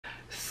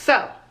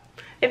So,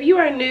 if you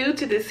are new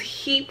to this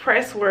heat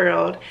press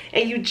world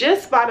and you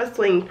just bought a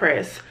swing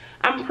press,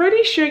 I'm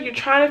pretty sure you're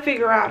trying to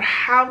figure out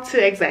how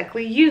to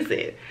exactly use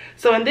it.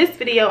 So in this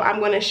video,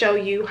 I'm going to show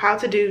you how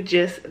to do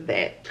just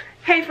that.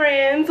 Hey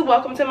friends,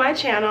 welcome to my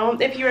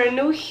channel. If you're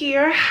new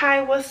here,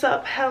 hi, what's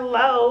up,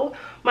 hello.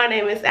 My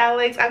name is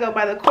Alex, I go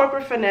by the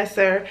Corporate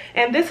Finesser,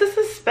 and this is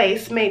a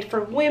space made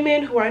for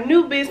women who are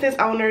new business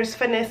owners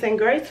finessing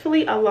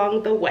gracefully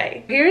along the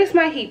way. Here is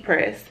my heat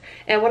press,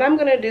 and what I'm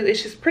going to do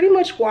is just pretty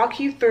much walk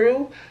you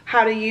through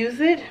how to use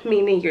it,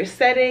 meaning your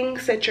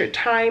settings, set your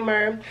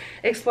timer,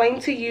 explain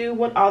to you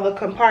what all the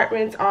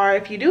compartments are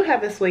if you do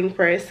have a swing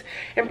press,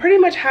 and pretty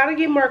much how to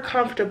get more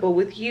comfortable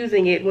with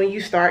using it when you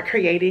start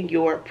creating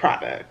your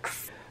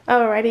products.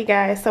 Alrighty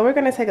guys, so we're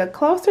going to take a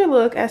closer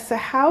look as to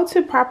how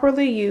to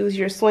properly use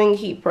your swing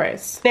heat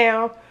press.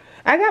 Now,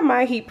 I got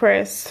my heat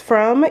press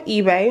from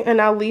eBay,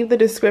 and I'll leave the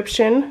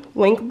description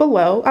link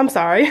below. I'm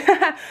sorry,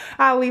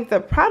 I'll leave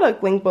the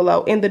product link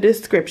below in the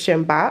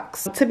description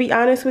box. To be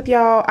honest with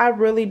y'all, I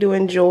really do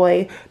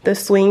enjoy the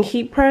swing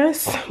heat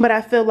press, but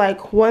I feel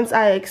like once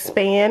I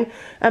expand,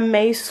 I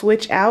may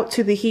switch out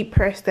to the heat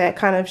press that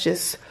kind of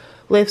just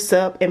lifts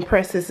up and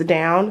presses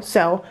down.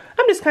 So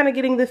I'm just kind of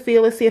getting the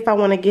feel to see if I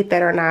want to get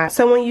that or not.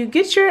 So when you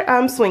get your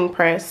swing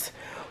press,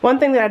 one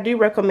thing that I do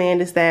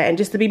recommend is that, and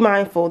just to be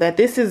mindful that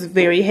this is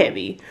very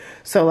heavy.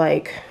 So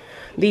like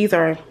these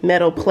are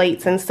metal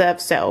plates and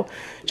stuff, so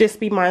just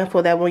be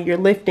mindful that when you're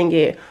lifting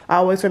it,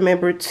 always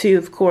remember to,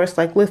 of course,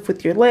 like lift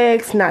with your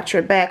legs, not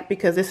your back,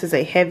 because this is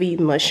a heavy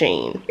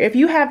machine. If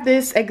you have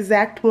this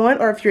exact one,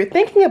 or if you're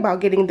thinking about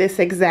getting this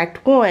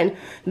exact one,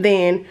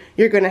 then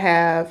you're gonna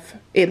have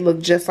it look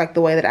just like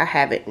the way that I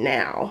have it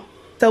now.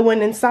 So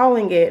when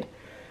installing it,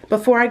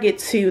 before I get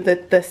to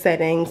the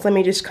settings, let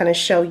me just kind of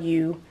show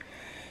you,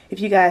 if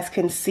you guys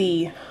can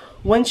see,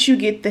 once you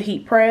get the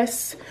heat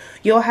press,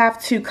 you'll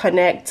have to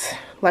connect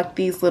like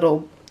these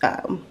little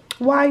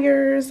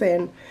wires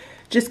and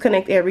just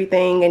connect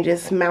everything and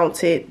just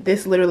mount it.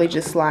 This literally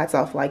just slides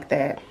off like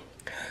that.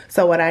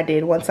 So what I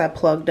did, once I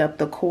plugged up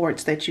the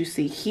cords that you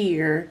see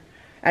here,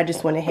 I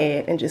just went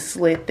ahead and just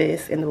slid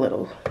this in the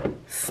little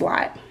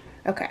slot.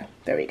 Okay,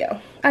 there we go.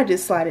 I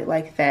just slide it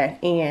like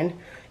that and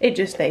it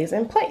just stays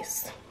in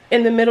place.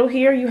 In the middle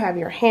here, you have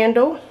your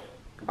handle.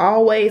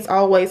 Always,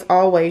 always,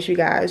 always, you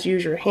guys,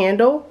 use your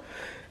handle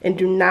and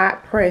do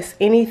not press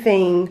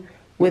anything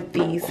with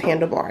these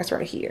handlebars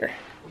right here,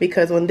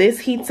 because when this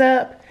heats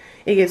up,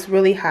 it gets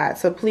really hot.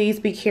 So please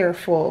be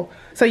careful.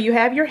 So you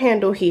have your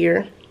handle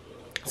here.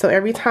 So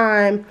every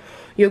time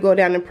you'll go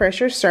down and press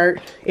your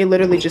shirt, it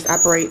literally just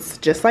operates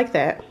just like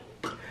that.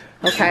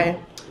 Okay.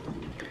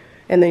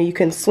 And then you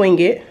can swing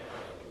it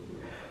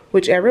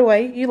whichever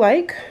way you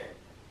like.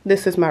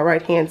 This is my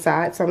right hand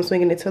side, so I'm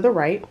swinging it to the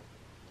right.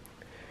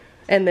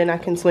 And then I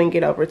can swing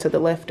it over to the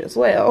left as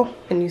well.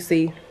 And you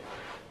see,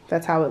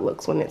 that's how it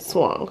looks when it's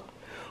swung.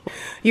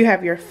 You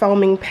have your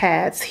foaming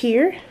pads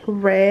here,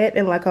 red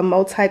and like a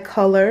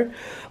multicolor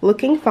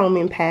looking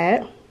foaming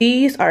pad.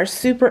 These are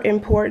super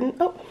important.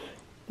 Oh,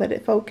 let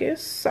it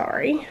focus,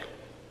 sorry.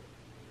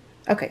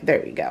 Okay,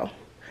 there we go.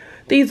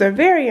 These are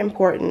very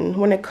important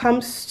when it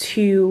comes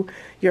to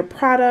your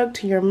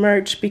product, your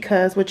merch,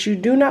 because what you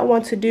do not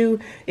want to do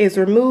is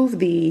remove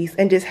these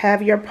and just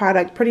have your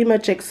product pretty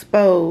much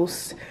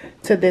exposed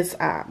to this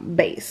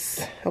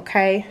base,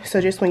 okay?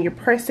 So just when you're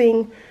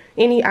pressing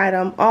any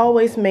item,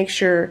 always make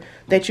sure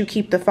that you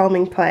keep the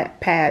foaming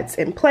pads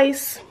in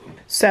place,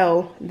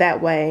 so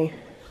that way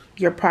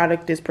your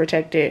product is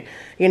protected.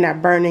 You're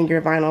not burning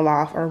your vinyl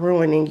off or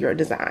ruining your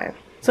design.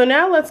 So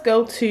now let's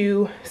go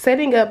to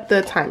setting up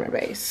the timer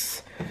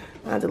base.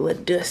 Mine's a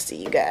little dusty,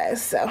 you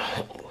guys, so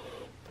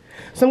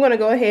I'm gonna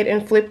go ahead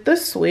and flip the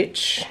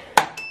switch.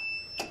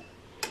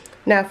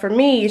 Now for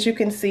me, as you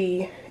can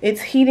see,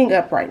 it's heating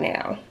up right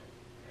now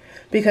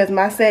because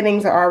my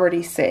settings are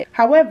already set.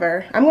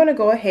 However, I'm gonna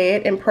go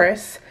ahead and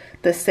press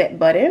the set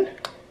button.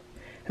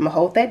 I'm gonna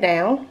hold that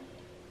down.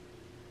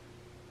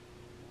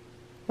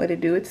 Let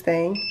it do its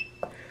thing.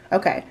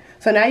 Okay,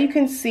 so now you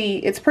can see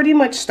it's pretty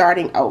much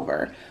starting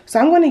over. So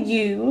I'm gonna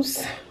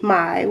use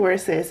my, where it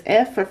says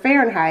F for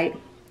Fahrenheit,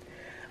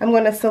 I'm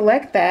gonna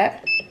select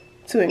that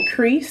to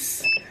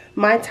increase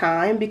my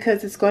time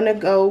because it's gonna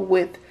go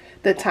with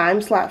the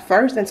time slot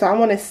first, and so I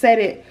wanna set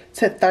it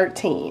to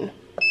 13.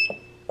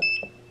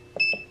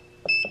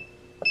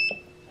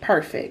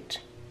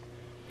 Perfect.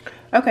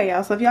 Okay,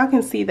 y'all, so if y'all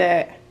can see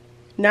that,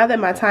 now that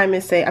my time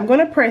is set, I'm going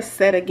to press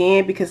set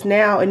again because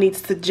now it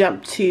needs to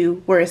jump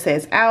to where it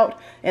says out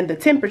and the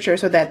temperature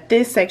so that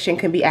this section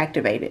can be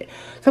activated.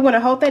 So I'm going to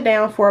hold that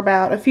down for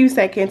about a few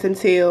seconds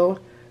until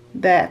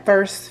that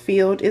first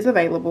field is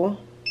available.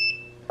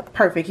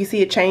 Perfect. You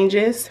see it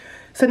changes.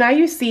 So now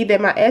you see that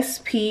my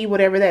SP,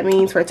 whatever that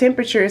means for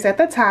temperature, is at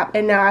the top,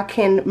 and now I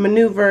can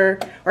maneuver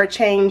or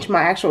change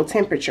my actual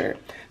temperature.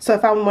 So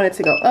if I wanted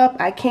to go up,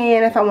 I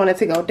can. If I wanted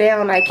to go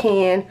down, I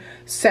can.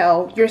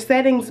 So your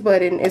settings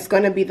button is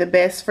going to be the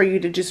best for you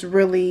to just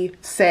really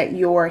set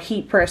your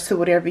heat press to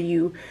whatever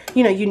you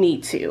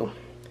need to.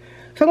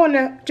 So I'm going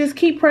to just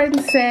keep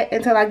pressing set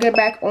until I get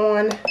back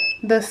on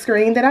the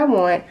screen that I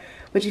want,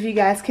 which if you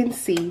guys can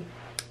see,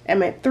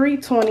 I'm at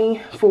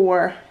 320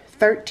 for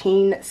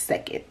 13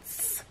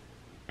 seconds.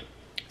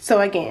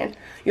 So again,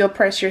 you'll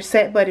press your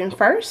set button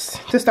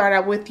first to start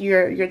out with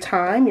your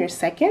time, your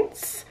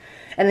seconds.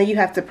 And then you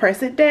have to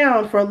press it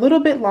down for a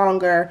little bit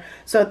longer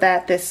so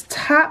that this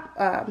top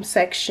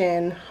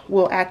section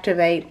will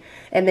activate,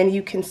 and then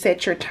you can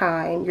set your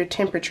time, your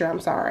temperature, I'm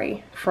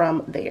sorry,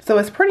 from there. So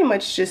it's pretty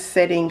much just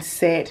setting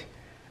set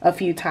a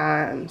few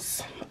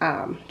times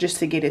just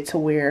to get it to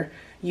where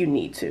you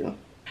need to.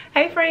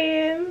 Hey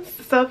friends,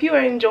 so if you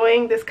are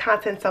enjoying this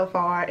content so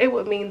far, it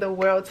would mean the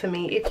world to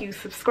me if you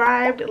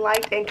subscribed,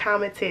 liked, and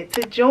commented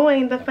to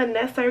join the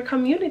Finesser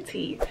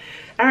community.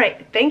 All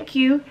right, thank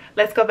you.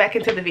 Let's go back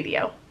into the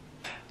video.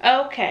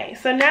 Okay,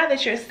 so now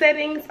that your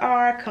settings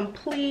are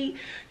complete,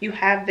 you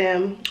have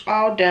them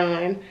all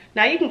done,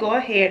 now you can go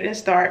ahead and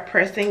start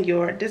pressing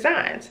your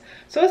designs.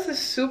 So it's a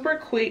super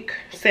quick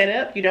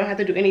setup. You don't have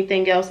to do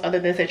anything else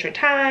other than set your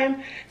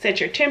time, set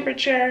your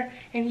temperature,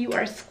 and you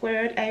are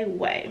squared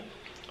away.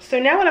 So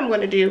now what I'm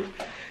going to do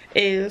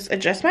is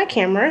adjust my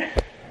camera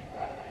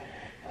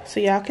so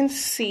y'all can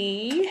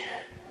see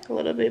a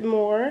little bit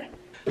more.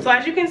 So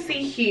as you can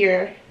see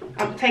here,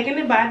 I'm taking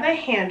it by the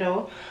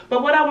handle,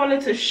 but what I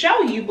wanted to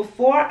show you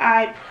before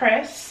I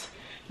press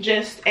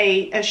just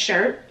a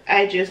shirt,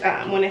 I just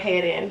went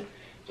ahead and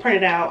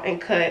printed out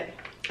and cut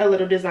a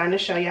little design to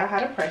show y'all how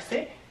to press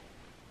it.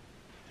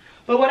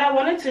 But what I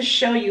wanted to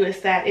show you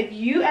is that if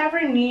you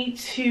ever need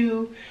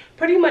to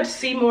pretty much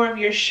see more of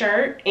your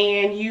shirt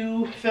and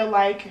you feel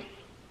like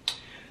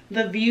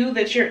the view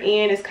that you're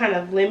in is kind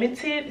of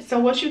limited, so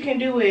what you can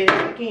do is,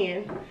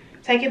 again,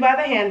 take it by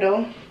the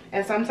handle,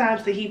 and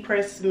sometimes the heat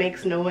press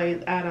makes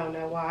noise. I don't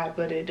know why,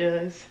 but it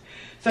does.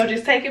 So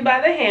just take it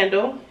by the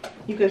handle.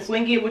 You can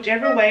swing it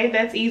whichever way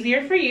that's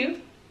easier for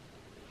you.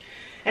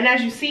 And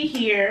as you see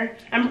here,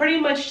 I'm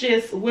pretty much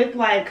just with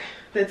like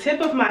the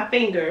tip of my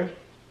finger,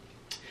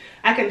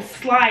 I can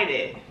slide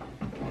it.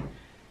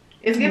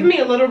 It's giving me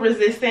a little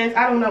resistance.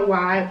 I don't know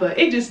why, but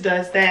it just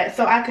does that.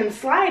 So I can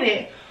slide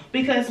it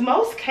because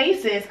most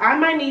cases I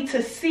might need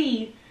to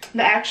see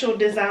the actual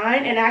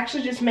design and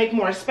actually just make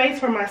more space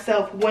for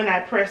myself when I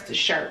press the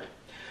shirt.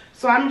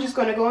 So I'm just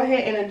going to go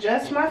ahead and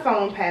adjust my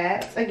foam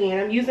pads. Again,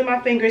 I'm using my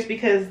fingers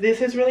because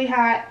this is really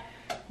hot,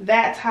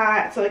 that's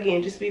hot. So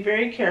again, just be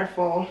very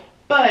careful.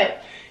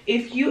 But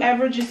if you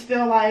ever just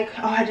feel like,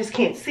 oh, I just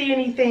can't see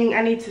anything,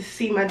 I need to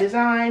see my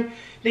design,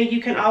 then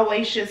you can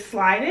always just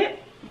slide it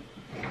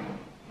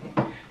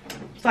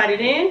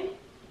in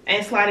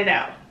and slide it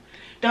out.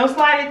 Don't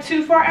slide it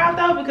too far out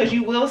though, because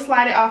you will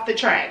slide it off the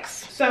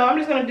tracks. So I'm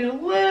just gonna do a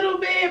little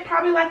bit,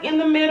 probably like in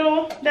the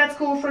middle. That's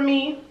cool for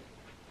me.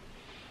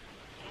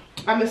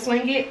 I'm gonna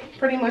swing it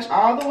pretty much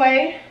all the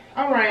way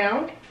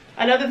around.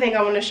 Another thing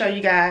I want to show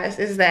you guys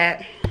is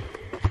that,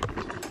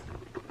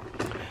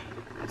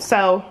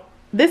 so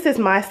this is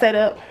my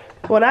setup.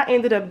 What I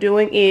ended up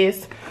doing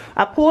is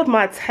I pulled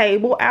my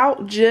table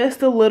out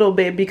just a little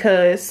bit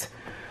because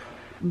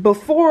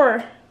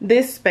before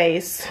this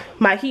space,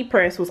 my heat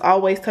press was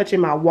always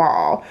touching my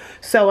wall.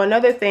 So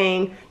another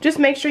thing, just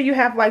make sure you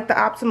have like the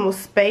optimal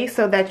space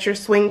so that your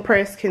swing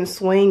press can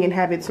swing and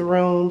have its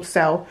room.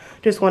 So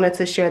just wanted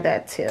to share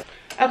that tip.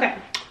 Okay,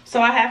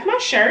 so I have my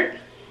shirt.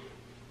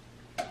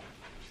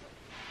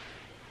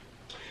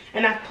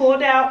 And I've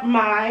pulled out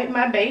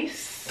my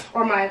base,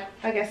 or my,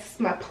 I guess,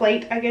 my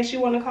plate, I guess you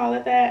want to call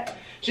it that.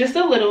 Just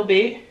a little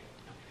bit.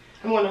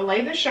 I'm going to lay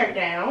the shirt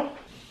down.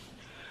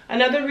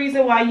 Another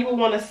reason why you will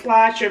want to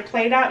slide your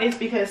plate out is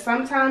because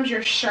sometimes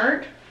your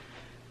shirt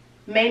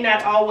may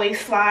not always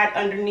slide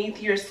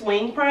underneath your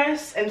swing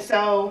press. And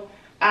so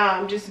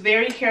just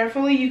very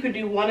carefully, you could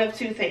do one of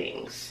two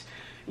things.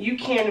 You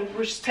can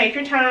just take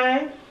your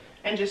time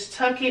and just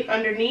tuck it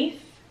underneath.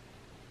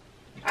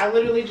 I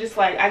literally just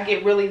like, I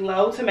get really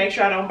low to make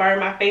sure I don't burn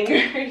my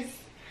fingers.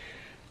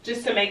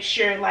 Just to make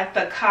sure like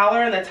the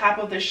collar and the top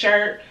of the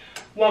shirt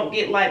won't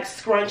get like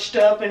scrunched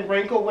up and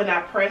wrinkled when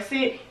I press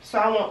it. So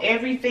I want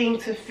everything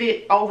to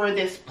fit over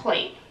this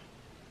plate.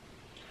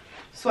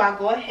 So I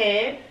go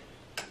ahead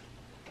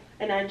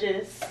and I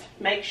just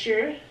make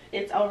sure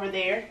it's over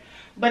there.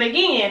 But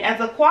again, as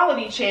a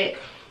quality check,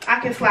 I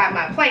can slide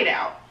my plate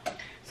out.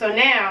 So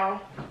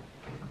now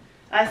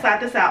I slide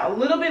this out a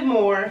little bit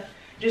more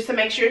just to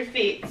make sure it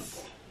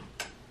fits.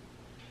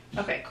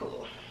 Okay,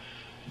 cool.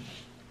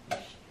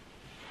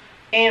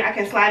 And I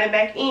can slide it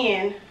back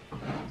in.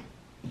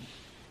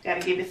 Gotta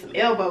give it some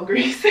elbow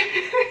grease.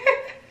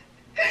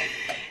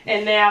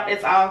 And now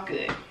it's all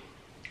good.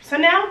 So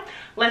now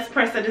let's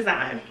press the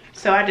design.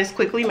 So I just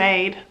quickly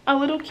made a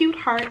little cute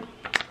heart.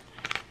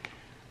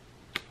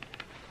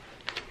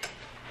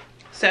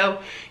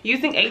 So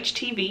using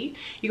HTV,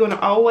 you're gonna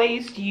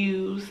always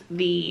use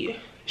the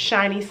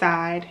shiny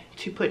side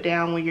to put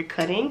down when you're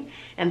cutting,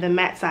 and the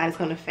matte side is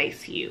gonna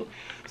face you.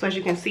 So as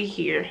you can see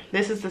here,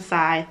 this is the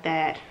side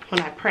that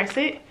when I press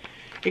it,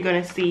 you're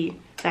gonna see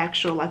the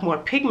actual like more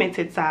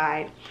pigmented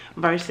side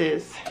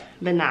versus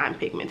the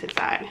non-pigmented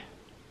side.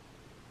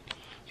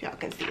 if y'all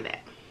can see that.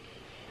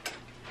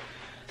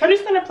 So I'm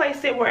just gonna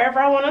place it wherever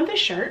I want on the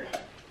shirt.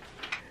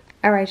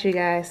 All right, you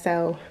guys,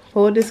 so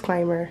full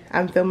disclaimer,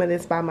 I'm filming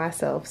this by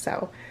myself,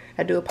 so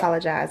I do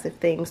apologize if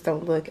things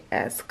don't look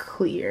as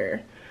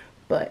clear,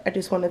 but I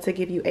just wanted to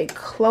give you a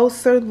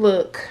closer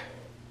look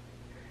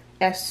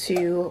as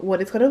to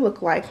what it's gonna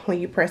look like when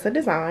you press a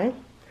design.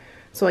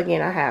 So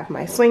again, I have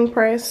my swing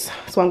press,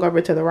 so I'm going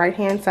over to the right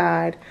hand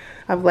side.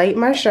 I've laid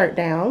my shirt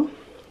down.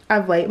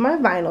 I've laid my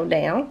vinyl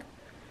down.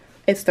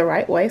 It's the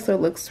right way, so it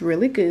looks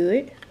really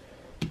good.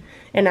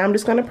 And now I'm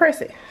just gonna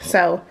press it.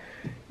 So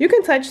you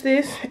can touch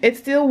this, it's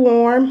still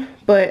warm,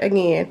 but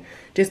again,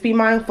 just be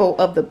mindful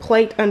of the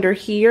plate under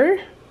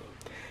here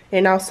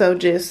and also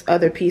just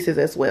other pieces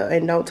as well.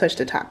 And don't touch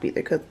the top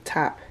either, because the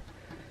top,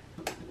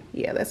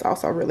 yeah, that's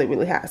also really,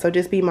 really hot. So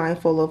just be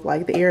mindful of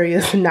like the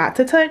areas not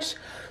to touch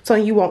so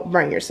you won't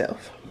burn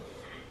yourself.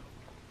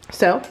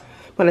 So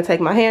I'm gonna take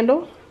my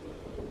handle,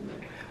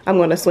 I'm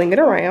gonna swing it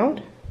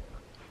around.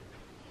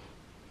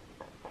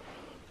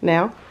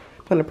 Now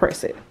I'm gonna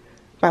press it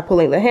by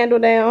pulling the handle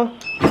down,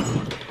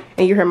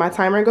 and you hear my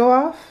timer go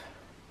off.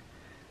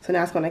 So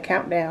now it's gonna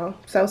count down.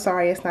 So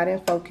sorry it's not in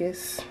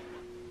focus,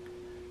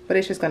 but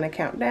it's just gonna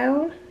count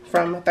down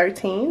from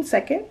 13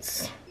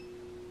 seconds.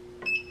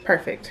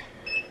 Perfect.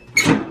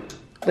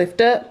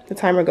 Lift up, the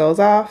timer goes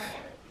off,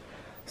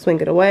 swing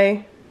it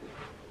away,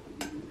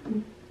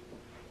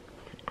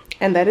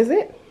 and that is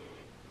it.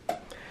 I'm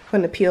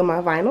gonna peel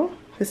my vinyl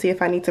to see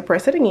if I need to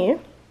press it again.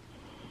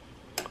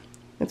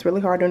 It's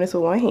really hard doing this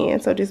with one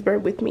hand, so just bear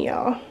with me,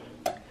 y'all.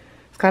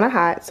 It's kind of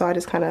hot, so I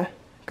just kind of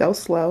go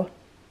slow.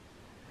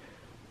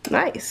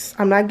 Nice.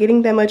 I'm not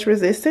getting that much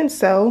resistance,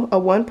 so a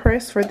one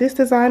press for this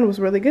design was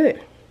really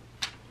good.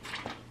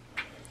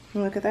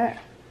 Look at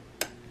that.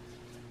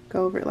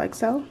 Go over it like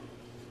so.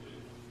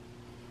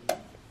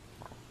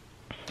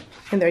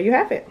 And there you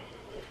have it.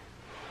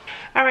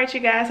 All right, you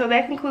guys, so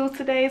that concludes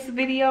today's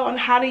video on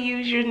how to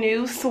use your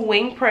new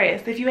swing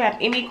press. If you have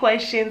any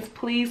questions,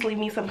 please leave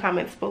me some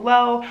comments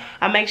below.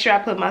 I'll make sure I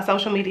put my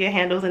social media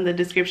handles in the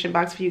description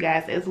box for you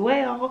guys as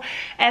well.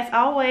 As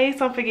always,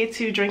 don't forget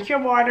to drink your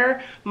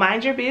water,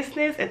 mind your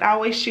business, and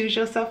always choose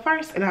yourself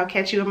first, and I'll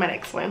catch you in my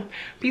next one.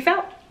 Peace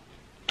out.